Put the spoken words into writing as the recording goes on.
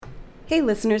Hey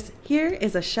listeners, here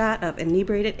is a shot of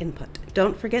inebriated input.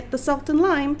 Don't forget the salt and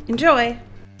lime. Enjoy!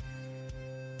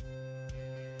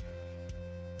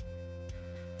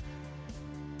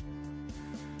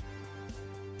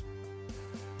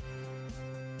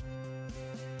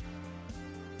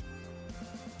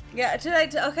 Yeah,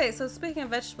 okay, so speaking of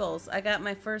vegetables, I got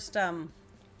my first, oh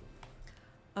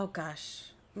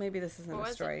gosh, maybe this isn't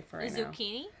a story for right now. A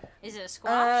zucchini? Is it a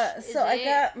squash? I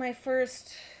got my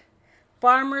first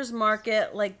farmer's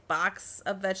market, box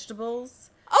of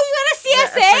vegetables. Oh, you got a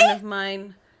CSA? A friend of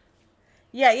mine.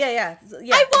 Yeah,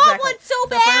 I want one so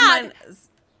bad. A friend of mine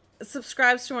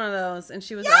subscribes to one of those, and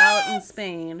she was out in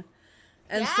Spain.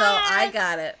 And so I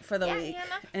got it for the week.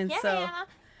 Hannah.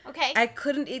 Okay. I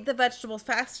couldn't eat the vegetables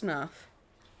fast enough.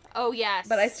 Oh, yes.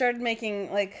 But I started making,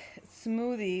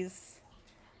 smoothies.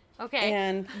 Okay.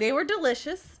 And they were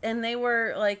delicious, and they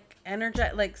were,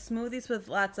 smoothies with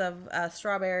lots of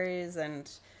strawberries and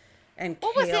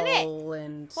what was in it?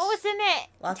 And what was in it?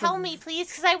 Tell me, please,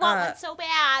 because I want one so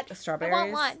bad. Strawberries. I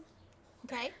want one.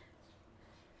 Okay.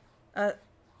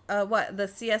 What? The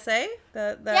CSA?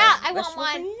 Yeah, I want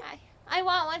one. I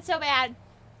want one so bad.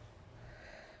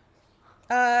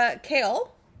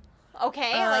 Kale.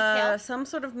 Okay, I like kale. Some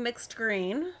sort of mixed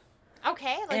green.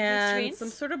 Okay, I like and mixed greens. Some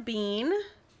sort of bean.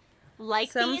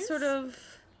 Like some beans? Some sort of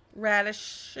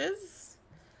radishes.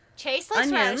 Chase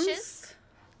likes onions. radishes.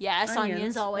 Yes,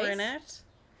 onions always. Were in it.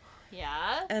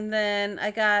 Yeah. And then I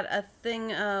got a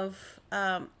thing of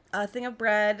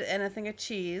bread and a thing of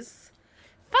cheese.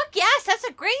 Fuck yes, that's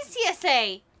a great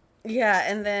CSA.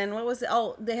 Yeah, and then what was it?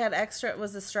 Oh, they had extra. It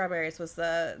was the strawberries? Was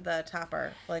the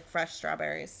topper, fresh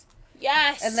strawberries?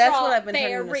 Yes. And that's what I've been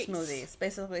turning into smoothies.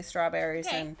 Basically, strawberries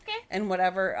and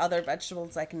whatever other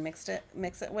vegetables I can mix it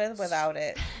with without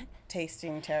it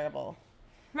tasting terrible.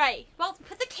 Right. Well,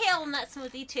 put the kale in that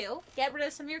smoothie too. Get rid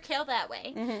of some of your kale that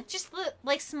way. Mm-hmm. Just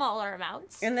smaller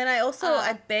amounts. And then I also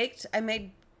I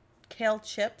made kale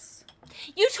chips.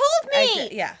 You told me.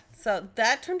 Yeah. So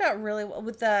that turned out really well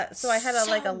with so I had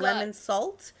a lemon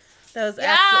salt. That was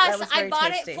I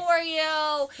bought tasty. It for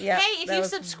you. Yep, hey, if you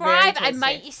subscribe, I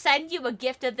might send you a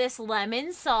gift of this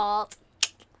lemon salt.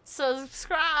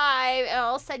 Subscribe, and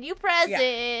I'll send you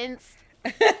presents.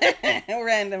 Yeah.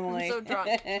 Randomly. I'm so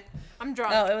drunk. I'm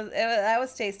drunk. No, that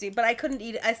was tasty, but I couldn't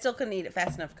eat it. I still couldn't eat it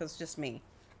fast enough because it's just me.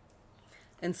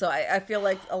 And so I feel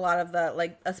like a lot of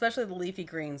the especially the leafy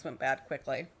greens went bad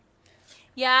quickly.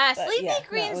 Yes, leafy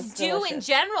greens do in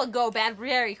general go bad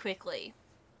very quickly.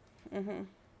 Mm-hmm.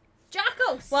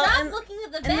 Jocko, stop looking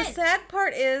at the bed. And the sad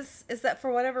part is that for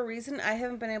whatever reason, I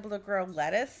haven't been able to grow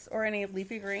lettuce or any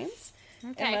leafy greens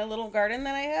in my little garden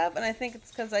that I have. And I think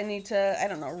it's because I need to,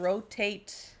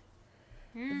 rotate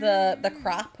the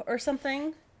crop or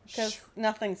something. Because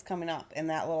nothing's coming up in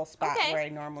that little spot where I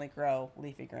normally grow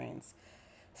leafy greens.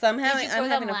 So I'm having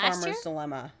a farmer's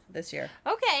dilemma this year.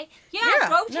 Okay. Yeah,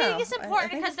 rotating is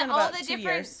important because all the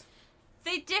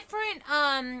different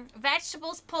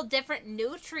vegetables pull different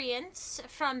nutrients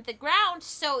from the ground.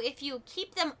 So if you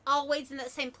keep them always in the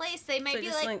same place, they might be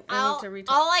all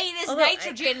I eat is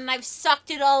nitrogen and I've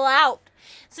sucked it all out.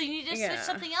 So you need to switch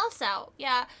something else out.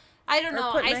 Yeah. I don't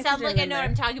know. I sound like I know what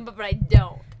I'm talking about, but I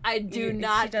don't. I do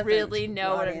not really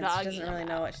know what I'm talking about. She doesn't really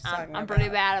know what she's talking about. I'm pretty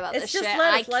bad about this shit.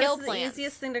 Lettuce. I kill plants. plants. It's the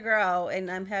easiest thing to grow, and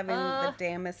I'm having the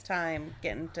damnest time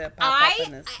getting to pop up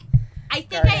in this I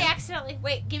think garden. I accidentally...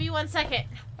 Wait, give me 1 second.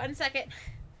 1 second.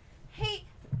 Hey,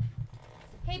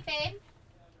 babe.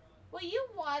 Will you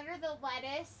water the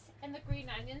lettuce and the green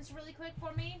onions really quick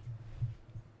for me?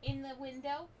 In the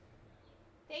window?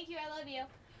 Thank you, I love you.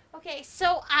 Okay,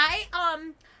 so I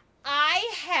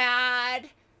had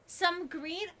some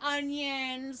green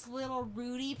onions, little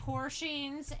rooty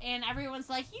portions, and everyone's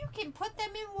like, you can put them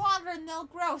in water and they'll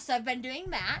grow. So I've been doing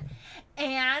that.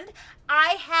 And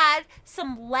I had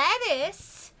some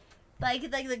lettuce, like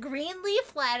the green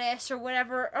leaf lettuce or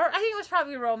whatever, or I think it was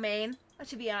probably romaine,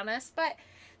 to be honest. But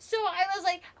so I was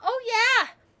like, oh yeah,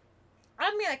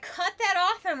 I'm going to cut that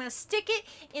off and I'm going to stick it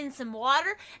in some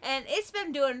water. And it's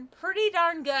been doing pretty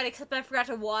darn good, except I forgot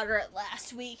to water it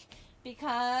last week.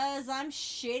 Because I'm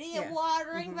shitty at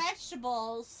watering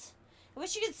vegetables. I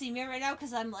wish you could see me right now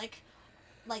because I'm like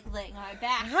laying on my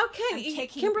back. How can you,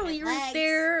 Kimberly?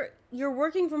 You're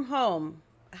working from home.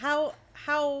 How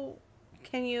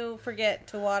can you forget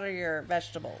to water your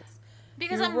vegetables?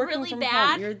 Because I'm really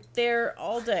bad. Home. You're there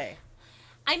all day.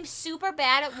 I'm super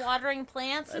bad at watering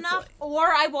plants enough, or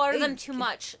I water them too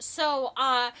much. So,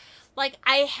 I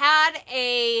had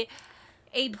a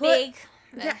big.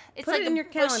 Yeah, it's put like it in your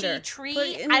calendar. Tree. Put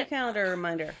it in your calendar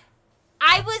reminder.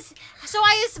 I was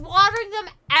watering them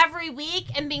every week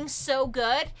and being so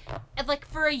good. And like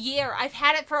for a year. I've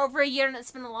had it for over a year and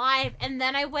it's been alive. And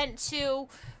then I went to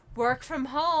work from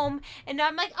home and now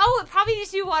I'm like, oh, it probably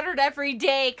needs to be watered every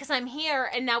day because I'm here,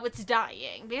 and now it's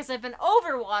dying because I've been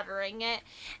overwatering it.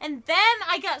 And then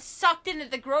I got sucked in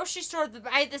at the grocery store to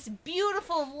buy this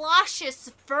beautiful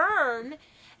luscious fern.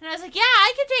 And I was like, yeah,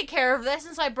 I can take care of this.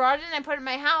 And so I brought it and I put it in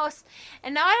my house.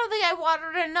 And now I don't think I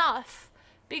watered enough.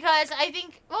 Because I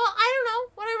think, well, I don't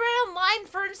know. When I read online,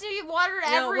 ferns need to be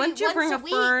watered once you bring a a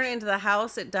week. fern into the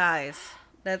house, it dies.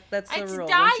 That's the It's rule.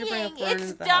 dying. Once you bring a fern It's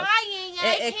into the dying. house,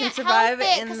 And it I can can't survive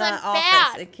help in because the I'm office.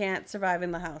 fat. It can't survive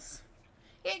in the house.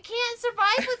 It can't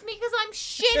survive with me because I'm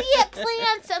shitty at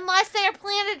plants unless they are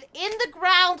planted in the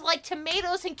ground like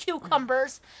tomatoes and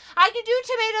cucumbers. I can do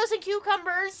tomatoes and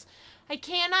cucumbers. I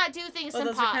cannot do things in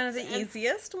Those pots. are kind of the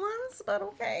easiest ones, but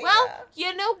okay. Well, yeah.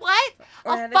 you know what?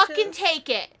 I'll Radishes. fucking take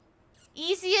it.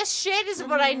 Easiest shit is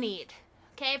what I need.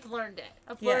 Okay, I've learned it.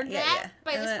 I've learned that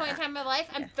by And this then, point in time in my life.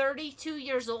 I'm 32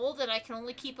 years old and I can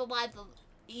only keep alive the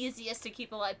easiest to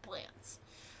keep alive plants.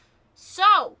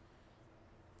 So,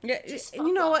 Yeah, just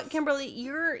you know fuck what, off. Kimberly?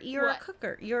 You're What? a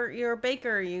cooker. You're a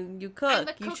baker. You cook. I'm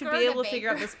a You should cooker be and a able to figure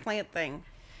out baker. this plant thing.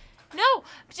 no,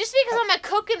 just because I'm a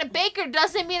cook and a baker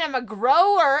doesn't mean I'm a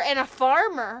grower and a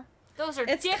farmer. Those are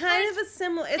It's different. kind of a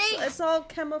similar. things. It's all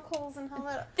chemicals and all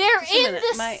that. They're Just a in minute.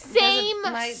 the My- same the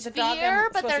dog I'm sphere,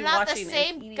 but supposed they're to be not the watching is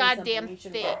same eating goddamn something. You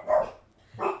should-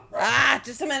 thing. Ah,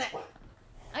 just a minute.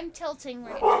 I'm tilting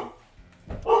right now.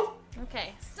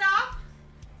 Okay. Stop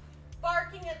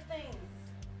barking at things.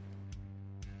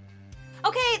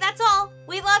 Okay, that's all.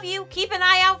 We love you. Keep an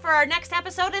eye out for our next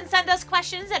episode and send us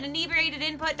questions at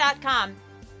inebriatedinput.com.